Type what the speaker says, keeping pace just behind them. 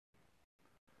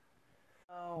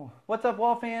Oh, what's up,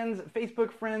 Wall fans,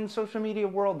 Facebook friends, social media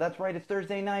world? That's right, it's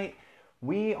Thursday night.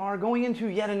 We are going into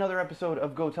yet another episode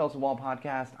of Go Tell Us the Wall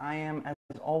podcast. I am, as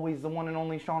always, the one and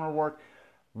only Sean O'Rourke,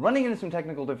 running into some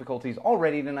technical difficulties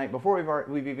already tonight before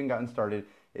we've even gotten started.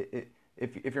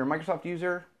 If you're a Microsoft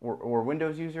user or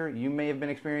Windows user, you may have been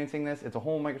experiencing this. It's a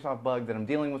whole Microsoft bug that I'm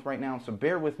dealing with right now, so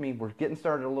bear with me. We're getting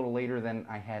started a little later than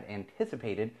I had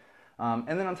anticipated.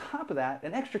 And then on top of that,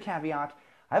 an extra caveat.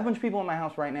 I have a bunch of people in my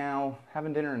house right now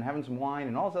having dinner and having some wine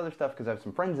and all this other stuff because I have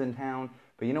some friends in town.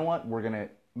 But you know what? We're going to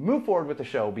move forward with the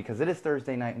show because it is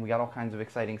Thursday night and we got all kinds of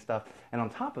exciting stuff. And on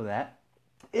top of that,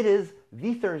 it is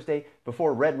the Thursday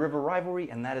before Red River Rivalry,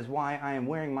 and that is why I am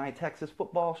wearing my Texas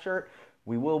football shirt.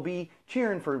 We will be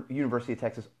cheering for University of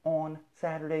Texas on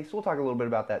Saturday, so we'll talk a little bit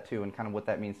about that too and kind of what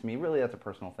that means to me. Really, that's a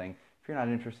personal thing. If you're not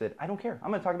interested, I don't care. I'm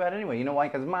going to talk about it anyway. You know why?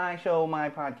 Because my show, my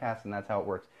podcast, and that's how it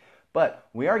works. But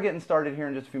we are getting started here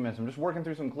in just a few minutes. I'm just working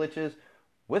through some glitches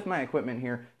with my equipment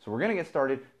here. So we're going to get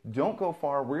started. Don't go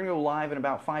far. We're going to go live in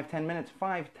about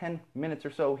 5-10 minutes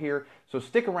or so here. So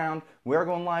stick around. We are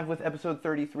going live with episode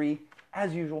 33.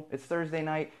 As usual, it's Thursday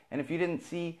night. And if you didn't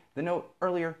see the note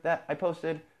earlier that I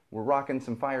posted, we're rocking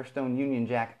some Firestone Union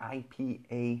Jack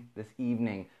IPA this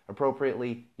evening.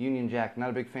 Appropriately, Union Jack. Not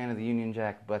a big fan of the Union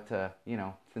Jack, but,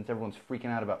 since everyone's freaking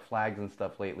out about flags and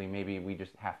stuff lately, maybe we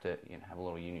just have to have a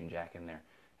little Union Jack in there.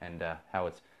 And how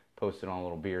it's posted on a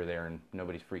little beer there and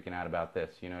nobody's freaking out about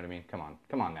this. You know what I mean? Come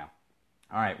on now.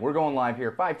 All right, we're going live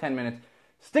here, 5-10 minutes.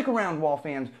 Stick around, Wall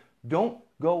fans. Don't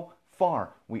go far.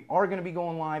 We are going to be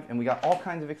going live, and we got all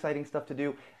kinds of exciting stuff to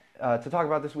do. To talk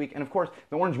about this week. And of course,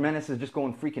 the Orange Menace is just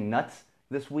going freaking nuts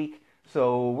this week.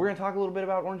 So we're going to talk a little bit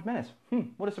about Orange Menace.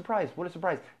 What a surprise. What a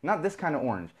surprise. Not this kind of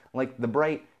orange. Like the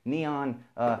bright, neon,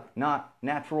 not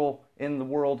natural in the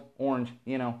world orange.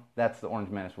 That's the Orange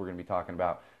Menace we're going to be talking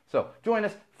about. So join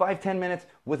us 5-10 minutes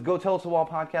with Go Tell Us the Wall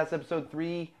podcast episode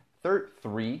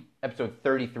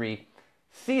 33.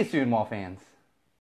 See you soon, Wall fans.